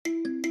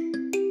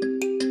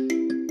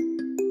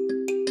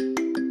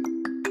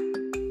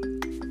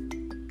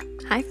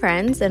Hi,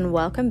 friends, and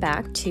welcome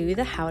back to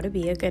the How to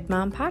Be a Good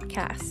Mom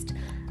podcast.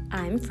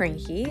 I'm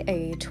Frankie,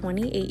 a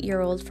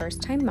 28-year-old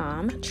first-time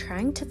mom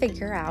trying to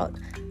figure out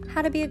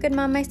how to be a good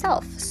mom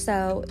myself.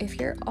 So if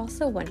you're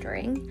also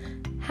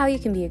wondering how you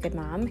can be a good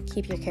mom,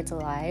 keep your kids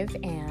alive,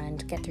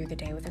 and get through the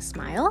day with a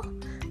smile,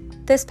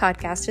 this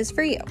podcast is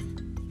for you.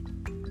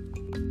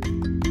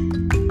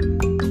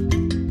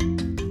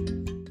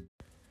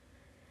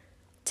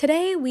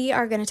 Today, we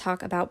are going to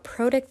talk about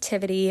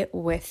productivity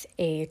with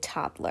a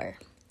toddler.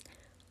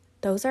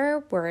 Those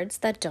are words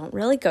that don't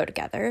really go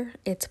together.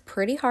 It's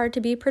pretty hard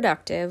to be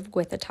productive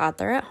with a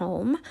toddler at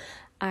home.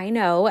 I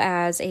know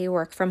as a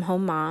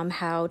work-from-home mom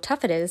how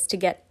tough it is to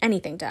get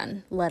anything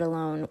done, let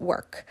alone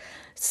work.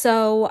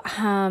 So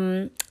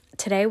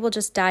today we'll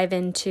just dive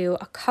into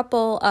a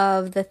couple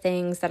of the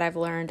things that I've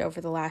learned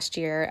over the last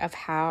year of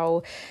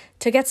how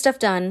to get stuff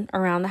done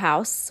around the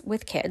house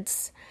with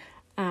kids.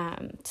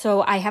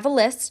 So I have a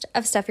list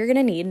of stuff you're going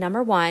to need.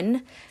 Number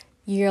 1,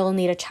 you'll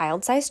need a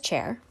child-sized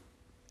chair.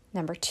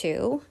 Number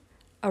 2,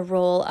 a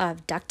roll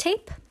of duct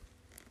tape.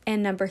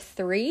 And number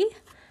 3,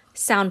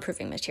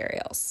 soundproofing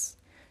materials.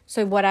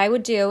 So what I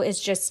would do is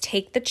just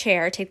take the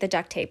chair, take the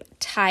duct tape,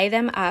 tie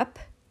them up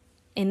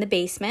in the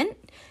basement,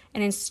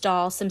 and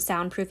install some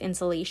soundproof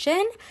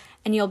insulation,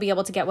 and you'll be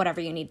able to get whatever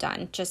you need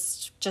done.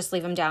 Just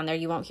leave them down there.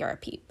 You won't hear a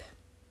peep.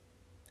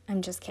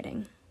 I'm just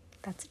kidding.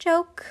 That's a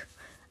joke.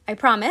 I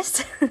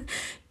promise.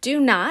 Do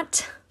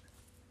not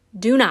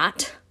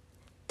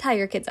tie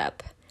your kids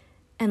up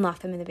and lock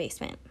them in the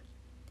basement.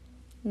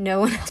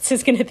 No one else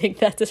is going to think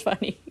that's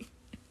funny.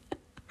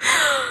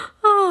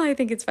 Oh, I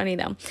think it's funny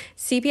though.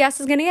 CPS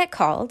is going to get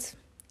called.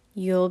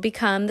 You'll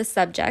become the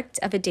subject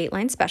of a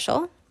Dateline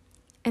special.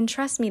 And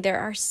trust me, there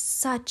are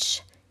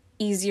such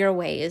easier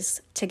ways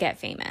to get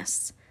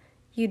famous.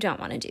 You don't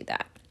want to do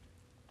that.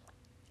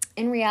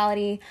 In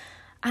reality,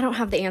 I don't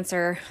have the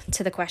answer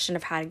to the question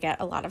of how to get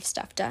a lot of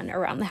stuff done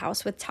around the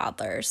house with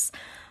toddlers.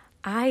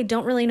 I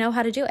don't really know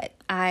how to do it.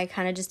 I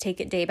kind of just take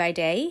it day by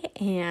day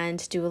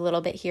and do a little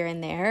bit here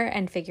and there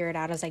and figure it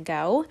out as I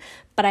go.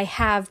 But I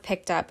have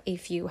picked up a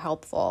few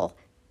helpful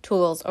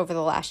tools over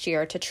the last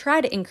year to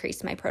try to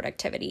increase my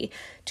productivity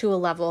to a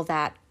level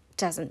that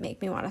doesn't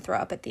make me want to throw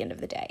up at the end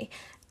of the day.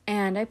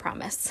 And I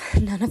promise,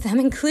 none of them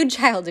include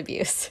child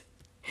abuse.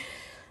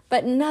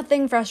 But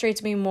nothing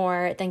frustrates me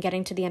more than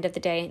getting to the end of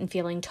the day and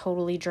feeling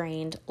totally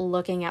drained,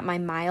 looking at my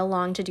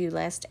mile-long to-do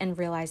list and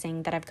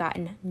realizing that I've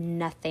gotten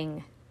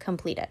nothing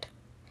completed.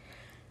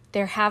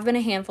 There have been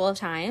a handful of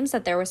times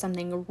that there was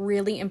something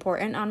really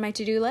important on my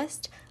to-do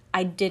list.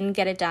 I didn't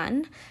get it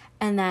done,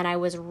 and then I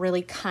was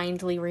really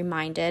kindly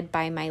reminded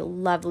by my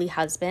lovely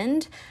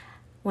husband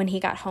when he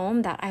got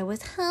home that I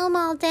was home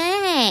all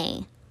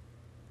day.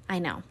 I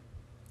know.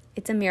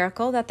 It's a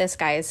miracle that this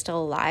guy is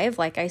still alive.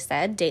 Like I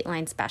said,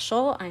 Dateline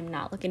special. I'm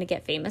not looking to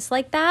get famous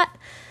like that.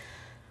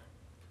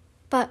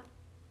 But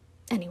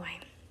anyway,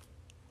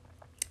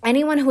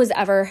 anyone who has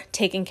ever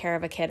taken care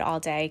of a kid all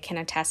day can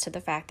attest to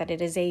the fact that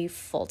it is a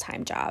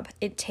full-time job.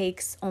 It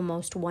takes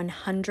almost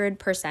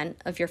 100%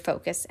 of your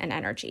focus and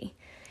energy.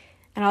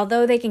 And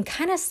although they can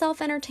kind of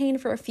self-entertain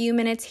for a few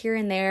minutes here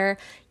and there,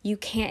 you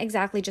can't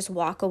exactly just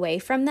walk away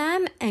from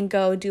them and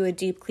go do a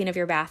deep clean of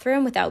your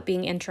bathroom without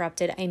being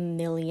interrupted a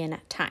million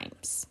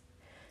times.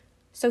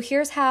 So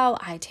here's how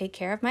I take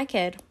care of my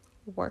kid,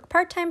 work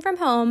part-time from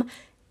home,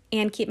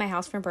 and keep my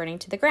house from burning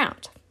to the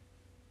ground.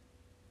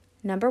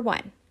 Number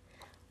 1,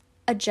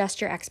 adjust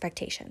your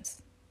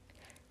expectations.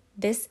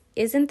 This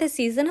isn't the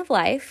season of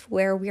life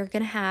where we're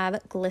going to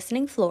have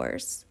glistening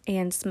floors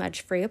and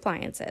smudge-free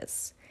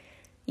appliances.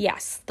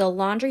 Yes, the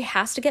laundry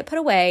has to get put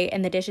away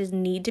and the dishes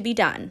need to be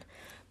done,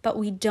 but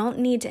we don't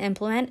need to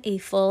implement a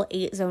full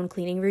 8-zone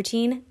cleaning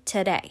routine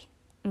today,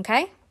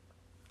 okay?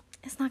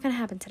 It's not going to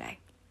happen today.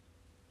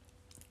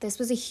 This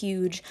was a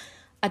huge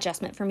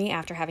adjustment for me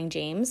after having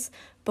James.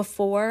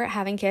 Before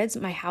having kids,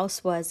 my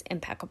house was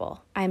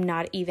impeccable. I'm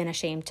not even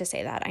ashamed to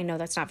say that. I know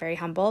that's not very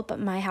humble, but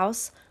my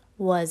house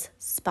was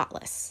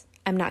spotless.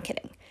 I'm not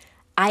kidding.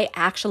 I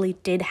actually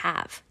did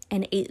have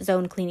an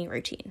 8-zone cleaning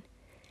routine.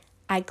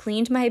 I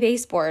cleaned my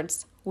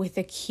baseboards with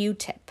a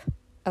Q-tip,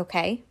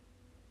 okay?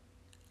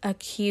 A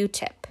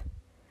Q-tip.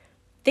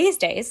 These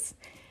days,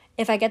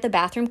 if I get the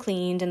bathroom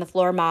cleaned and the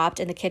floor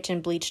mopped and the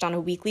kitchen bleached on a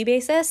weekly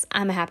basis,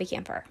 I'm a happy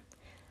camper.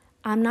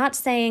 I'm not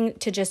saying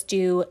to just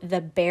do the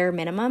bare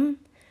minimum,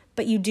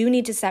 but you do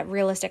need to set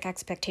realistic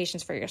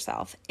expectations for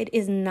yourself. It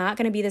is not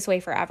going to be this way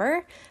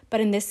forever,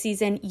 but in this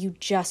season, you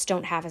just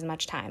don't have as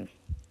much time.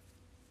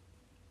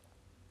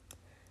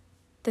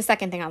 The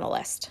second thing on the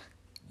list.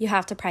 You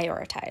have to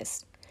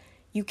prioritize.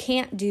 You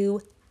can't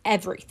do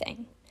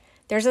everything.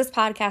 There's this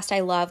podcast I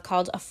love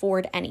called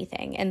Afford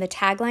Anything, and the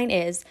tagline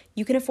is,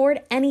 you can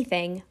afford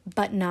anything,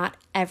 but not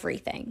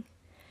everything.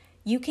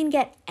 You can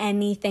get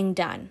anything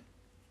done,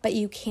 but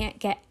you can't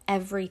get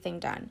everything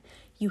done.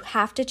 You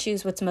have to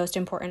choose what's most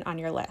important on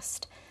your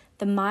list.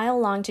 The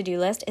mile-long to-do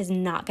list is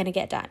not going to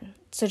get done,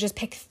 so just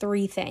pick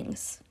 3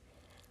 things.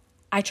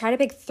 I try to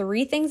pick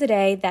 3 things a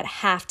day that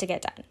have to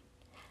get done.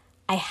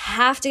 I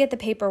have to get the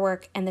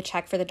paperwork and the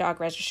check for the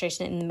dog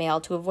registration in the mail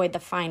to avoid the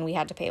fine we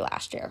had to pay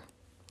last year.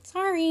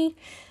 Sorry.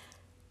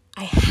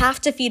 I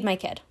have to feed my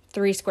kid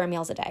 3 square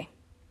meals a day.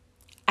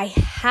 I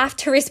have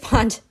to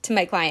respond to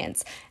my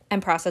clients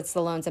and process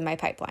the loans in my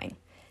pipeline.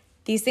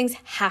 These things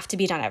have to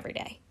be done every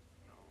day.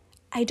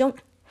 I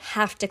don't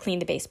have to clean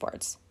the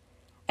baseboards.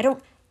 I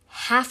don't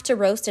have to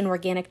roast an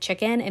organic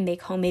chicken and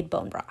make homemade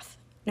bone broth,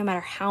 no matter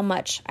how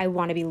much I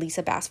want to be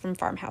Lisa Bass from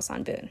Farmhouse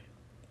on Boone.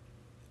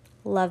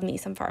 Love me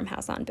some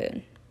Farmhouse on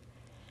Boone.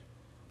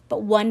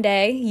 But one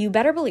day, you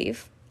better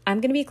believe, I'm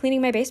going to be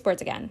cleaning my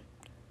baseboards again.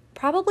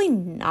 Probably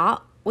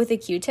not with a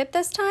Q-tip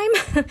this time.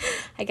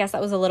 I guess that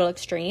was a little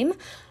extreme.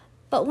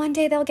 But one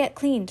day they'll get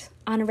cleaned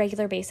on a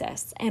regular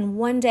basis. And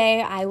one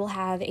day I will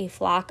have a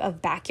flock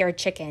of backyard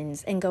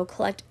chickens and go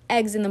collect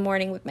eggs in the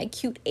morning with my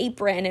cute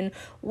apron and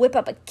whip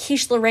up a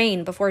quiche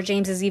Lorraine before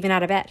James is even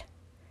out of bed.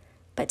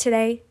 But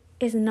today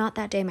is not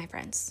that day, my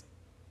friends.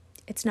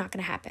 It's not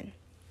going to happen.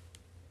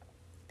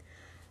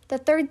 The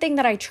third thing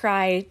that I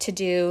try to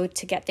do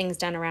to get things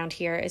done around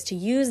here is to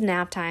use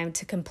nap time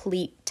to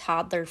complete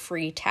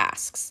toddler-free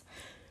tasks.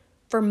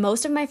 For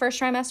most of my first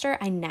trimester,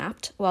 I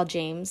napped while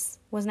James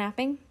was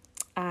napping.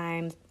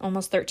 I'm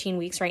almost 13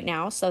 weeks right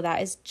now, so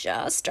that is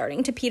just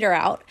starting to peter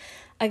out.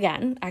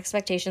 Again,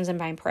 expectations and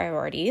my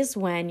priorities.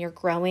 When you're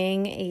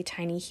growing a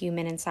tiny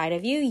human inside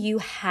of you, you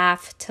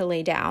have to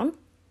lay down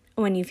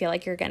when you feel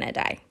like you're gonna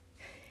die.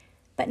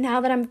 But now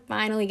that I'm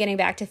finally getting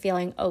back to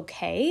feeling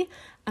okay,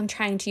 I'm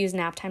trying to use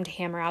nap time to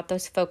hammer out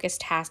those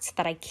focused tasks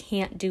that I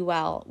can't do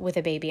well with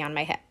a baby on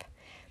my hip.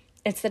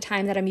 It's the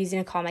time that I'm using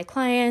to call my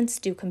clients,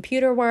 do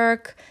computer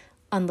work,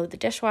 unload the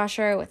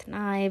dishwasher with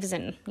knives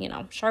and,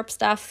 sharp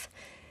stuff.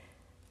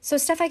 So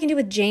stuff I can do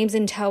with James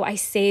in tow, I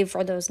save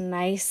for those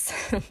nice,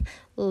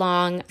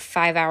 long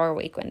 5-hour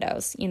wake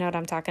windows. You know what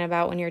I'm talking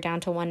about when you're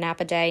down to 1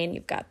 nap a day and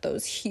you've got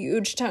those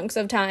huge chunks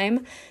of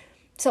time.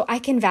 So I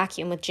can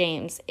vacuum with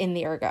James in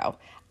the ergo.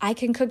 I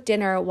can cook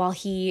dinner while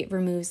he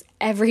removes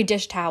every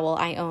dish towel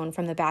I own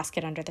from the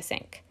basket under the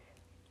sink.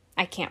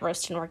 I can't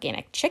roast an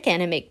organic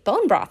chicken and make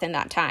bone broth in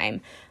that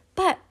time,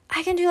 but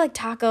I can do like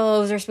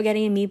tacos or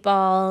spaghetti and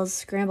meatballs,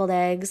 scrambled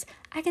eggs.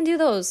 I can do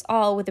those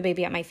all with the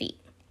baby at my feet.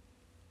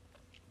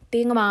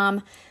 Being a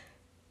mom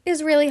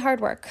is really hard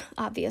work,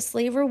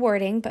 obviously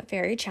rewarding, but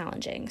very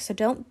challenging. So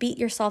don't beat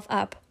yourself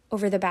up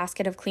over the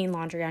basket of clean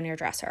laundry on your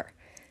dresser.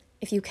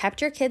 If you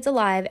kept your kids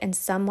alive and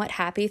somewhat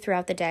happy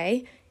throughout the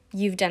day,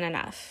 you've done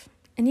enough.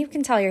 And you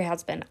can tell your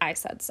husband, I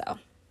said so.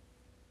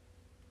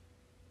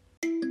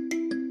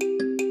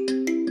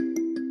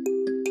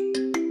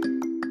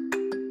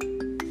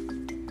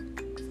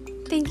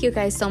 Thank you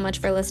guys so much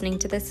for listening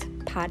to this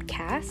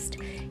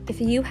podcast. If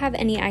you have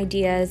any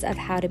ideas of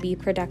how to be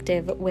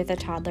productive with a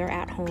toddler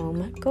at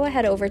home, go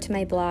ahead over to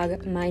my blog,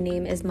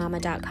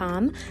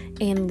 mynameismama.com,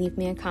 and leave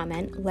me a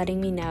comment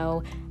letting me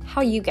know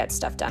how you get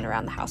stuff done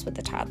around the house with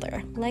the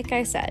toddler. Like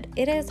I said,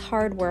 it is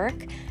hard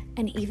work,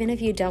 and even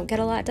if you don't get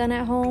a lot done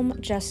at home,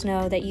 just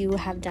know that you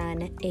have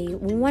done a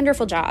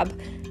wonderful job.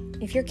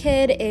 If your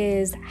kid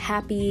is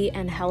happy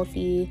and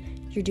healthy,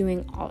 you're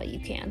doing all that you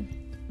can.